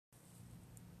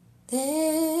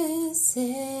This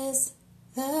is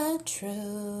the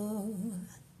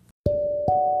truth.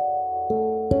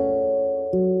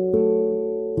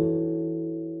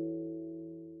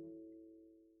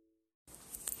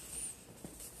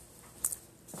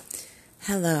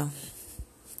 Hello,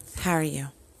 how are you?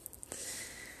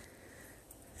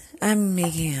 I'm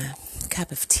making a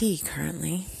cup of tea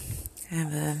currently. I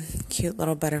have a cute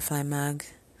little butterfly mug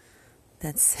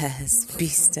that says, "Be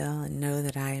still and know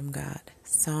that I am God."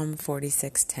 Psalm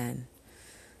 46:10.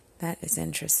 That is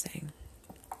interesting.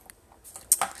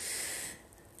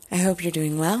 I hope you're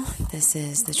doing well. This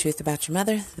is The Truth About Your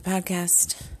Mother, the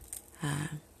podcast.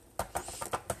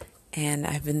 And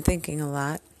I've been thinking a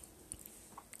lot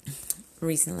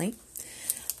recently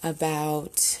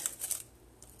about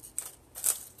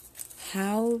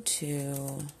how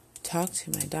to talk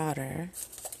to my daughter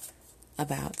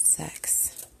about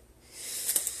sex.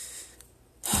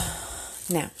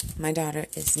 Now, my daughter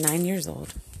is 9 years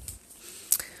old,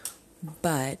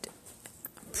 but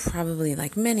probably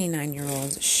like many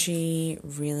 9-year-olds, she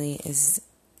really is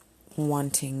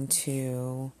wanting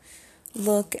to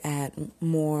look at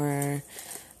more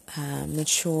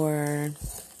mature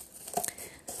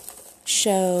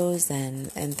shows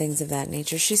and things of that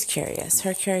nature. She's curious.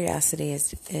 Her curiosity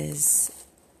is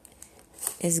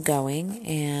going,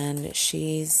 and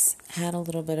she's had a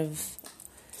little bit of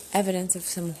evidence of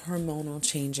some hormonal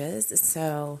changes.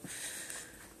 So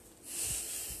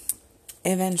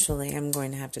eventually I'm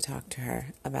going to have to talk to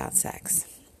her about sex.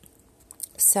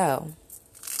 So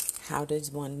how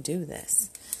does one do this?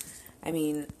 I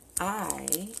mean,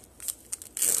 I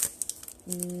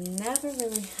never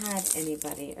really had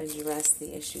anybody address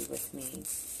the issue with me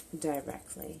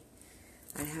directly.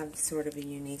 I have sort of a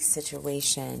unique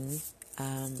situation,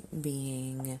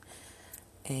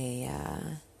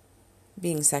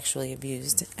 being sexually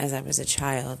abused as I was a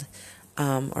child,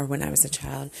 or when I was a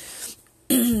child,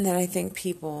 that I think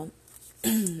people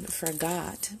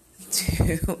forgot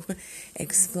to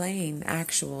explain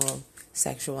actual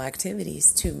sexual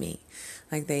activities to me.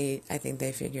 Like I think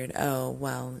they figured, oh,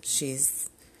 well, she's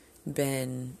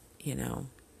been,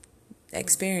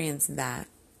 experienced that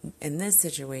in this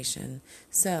situation,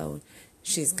 so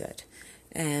she's good.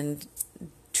 And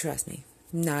trust me,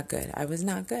 not good. I was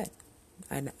not good.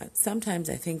 Sometimes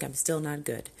I think I'm still not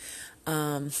good.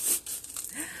 I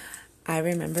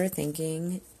remember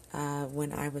thinking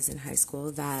when I was in high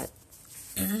school that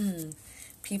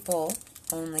people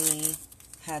only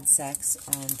had sex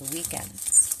on the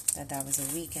weekends, that was a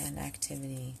weekend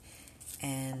activity.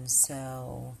 And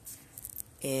so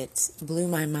it blew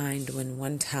my mind when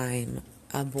one time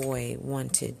a boy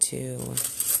wanted to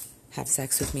have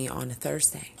sex with me on a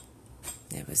Thursday.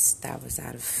 That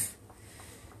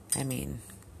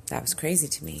was crazy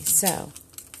to me. So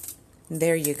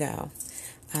there you go.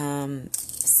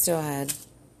 Still had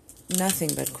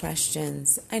nothing but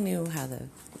questions. I knew how the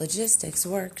logistics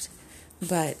worked,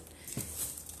 but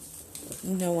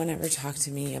no one ever talked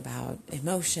to me about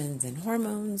emotions and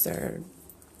hormones or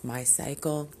my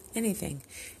cycle, anything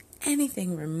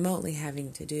remotely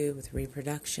having to do with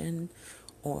reproduction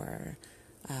or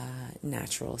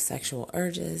natural sexual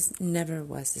urges never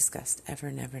was discussed.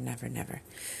 Ever, never, never, never.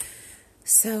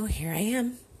 So here I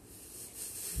am.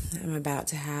 I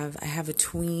have a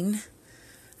tween.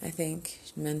 I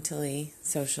think mentally,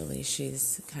 socially,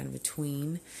 she's kind of a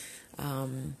tween,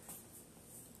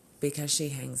 because she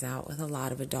hangs out with a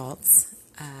lot of adults.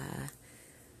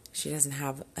 She doesn't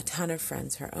have a ton of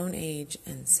friends her own age,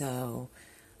 and so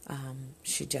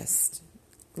she just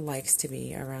likes to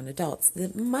be around adults,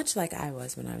 much like I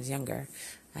was when I was younger.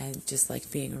 I just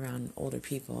liked being around older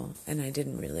people, and I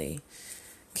didn't really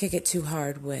kick it too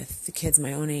hard with the kids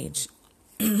my own age,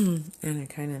 and I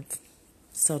kind of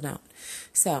still don't.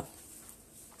 So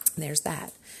there's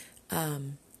that.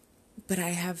 But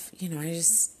I have,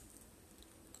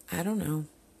 I don't know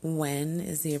when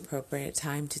is the appropriate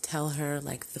time to tell her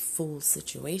like the full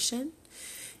situation,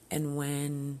 and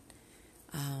when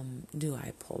do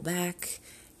I pull back.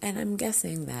 And I'm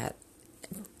guessing that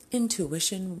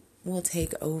intuition will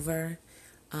take over.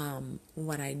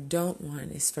 What I don't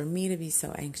want is for me to be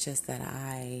so anxious that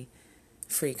I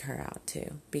freak her out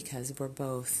too, because we're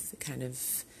both kind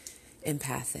of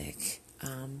empathic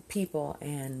people,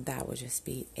 and that would just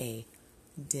be a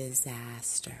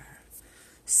disaster.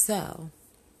 So,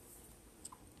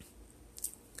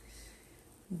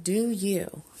 do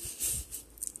you,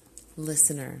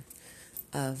 listener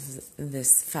of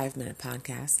this 5-minute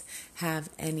podcast, have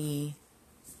any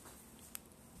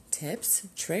tips,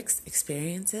 tricks,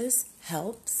 experiences,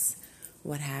 helps,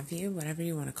 what have you, whatever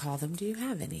you want to call them? Do you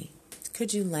have any?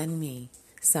 Could you lend me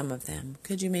some of them?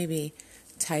 Could you maybe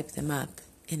type them up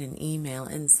in an email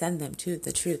and send them to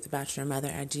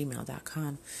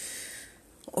thetruthaboutyourmother@gmail.com.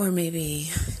 Or maybe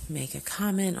make a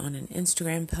comment on an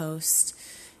Instagram post,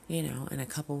 in a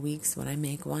couple weeks when I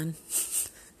make one.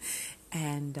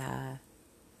 And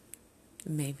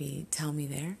maybe tell me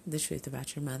there, The Truth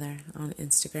About Your Mother on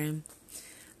Instagram.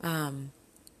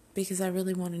 Because I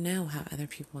really want to know how other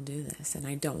people do this. And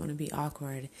I don't want to be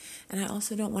awkward. And I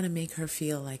also don't want to make her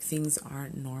feel like things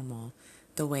aren't normal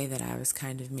the way that I was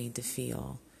kind of made to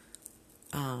feel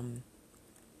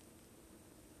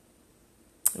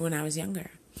when I was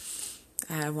younger.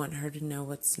 I want her to know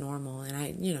what's normal. And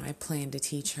I plan to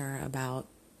teach her about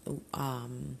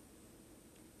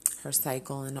her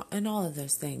cycle and all of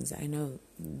those things. I know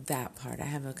that part. I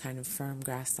have a kind of firm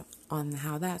grasp on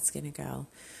how that's going to go.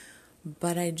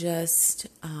 But I just,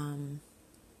 I'm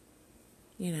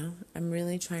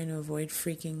really trying to avoid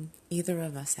freaking either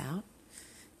of us out.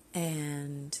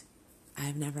 And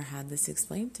I've never had this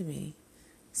explained to me.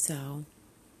 So,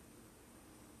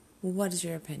 what is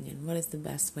your opinion? What is the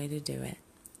best way to do it?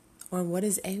 Or what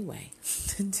is a way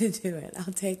to do it?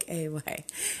 I'll take a way.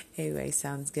 A way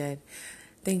sounds good.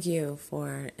 Thank you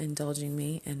for indulging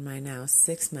me in my now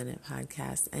 6-minute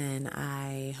podcast, and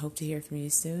I hope to hear from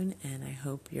you soon, and I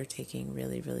hope you're taking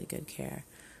really, really good care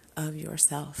of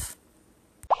yourself.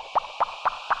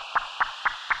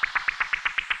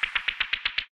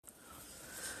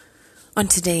 On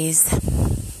today's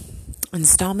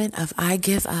installment of I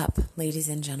Give Up, ladies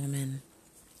and gentlemen,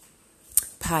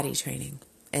 potty training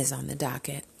is on the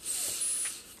docket.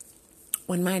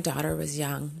 When my daughter was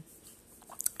young,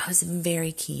 I was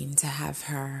very keen to have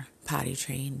her potty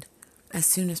trained as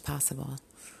soon as possible.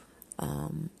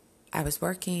 I was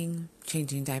working,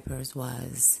 changing diapers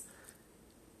was,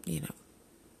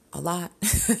 a lot.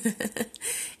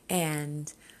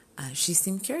 And she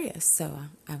seemed curious, so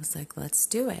I was like, let's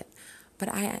do it. But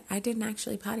I didn't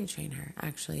actually potty train her.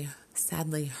 Actually,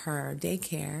 sadly, her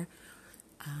daycare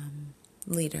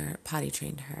leader potty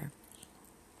trained her.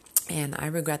 And I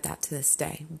regret that to this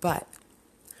day. But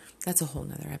that's a whole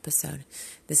nother episode.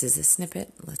 This is a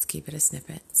snippet. Let's keep it a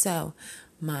snippet. So,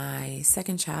 my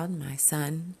second child, my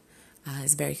son,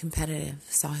 is very competitive.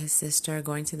 Saw his sister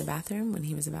going to the bathroom when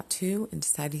he was about 2 and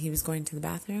decided he was going to the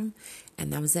bathroom.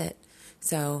 And that was it.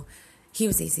 So, he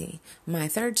was easy. My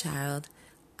third child,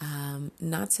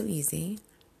 not so easy.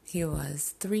 He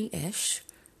was 3-ish.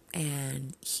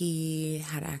 And he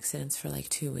had accidents for like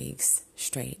 2 weeks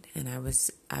straight. And I was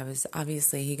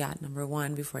obviously, he got number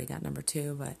 1 before he got number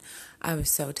 2, but I was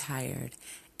so tired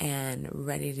and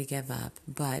ready to give up.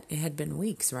 But it had been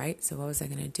weeks, right? So what was I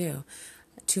going to do?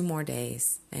 2 more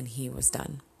days and he was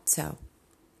done. So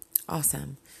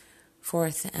awesome.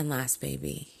 Fourth and last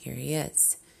baby. Here he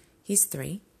is. He's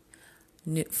 3,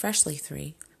 freshly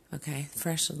 3. Okay.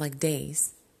 Fresh, like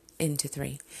days into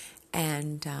 3.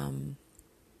 And,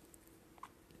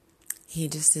 he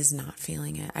just is not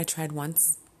feeling it. I tried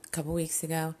once a couple weeks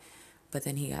ago, but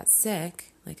then he got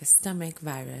sick, like a stomach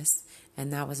virus,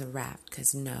 and that was a wrap,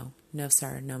 because no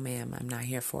sir, no ma'am, I'm not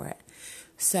here for it.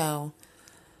 So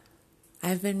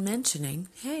I've been mentioning,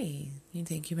 hey, you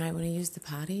think you might want to use the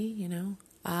potty,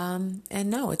 And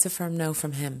no, it's a firm no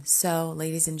from him. So,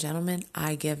 ladies and gentlemen,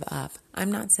 I give up.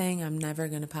 I'm not saying I'm never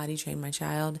going to potty train my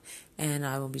child and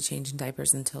I will be changing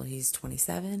diapers until he's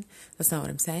 27. That's not what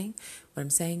I'm saying. What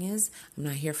I'm saying is I'm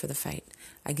not here for the fight.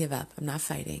 I give up. I'm not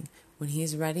fighting. When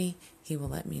he's ready, he will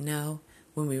let me know.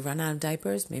 When we run out of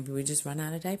diapers, maybe we just run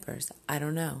out of diapers. I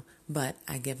don't know, but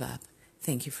I give up.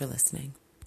 Thank you for listening.